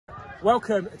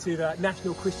Welcome to the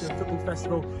National Christian Football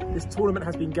Festival. This tournament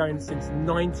has been going since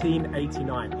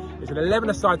 1989. It's an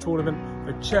 11-a-side tournament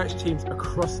for church teams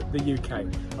across the UK.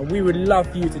 And we would love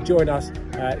for you to join us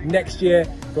next year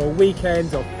for a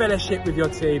weekend of fellowship with your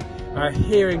team,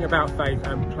 hearing about faith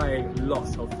and playing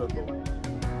lots of football.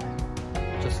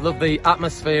 Just love the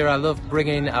atmosphere. I love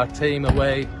bringing our team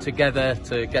away together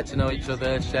to get to know each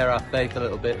other, share our faith a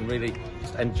little bit and really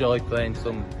just enjoy playing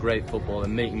some great football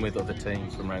and meeting with other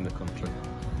teams from around the country.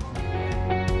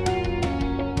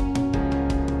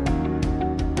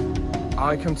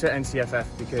 I come to NCFF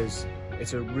because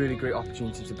it's a really great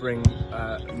opportunity to bring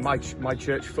my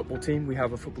church football team. We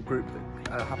have a football group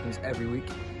that happens every week,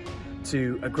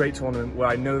 to a great tournament where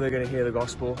I know they're going to hear the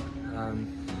gospel.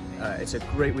 It's a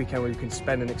great weekend where we can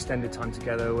spend an extended time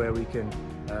together, where we can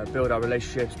build our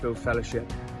relationships, build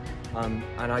fellowship. And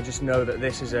I just know that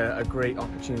this is a great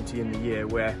opportunity in the year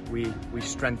where we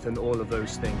strengthen all of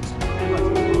those things.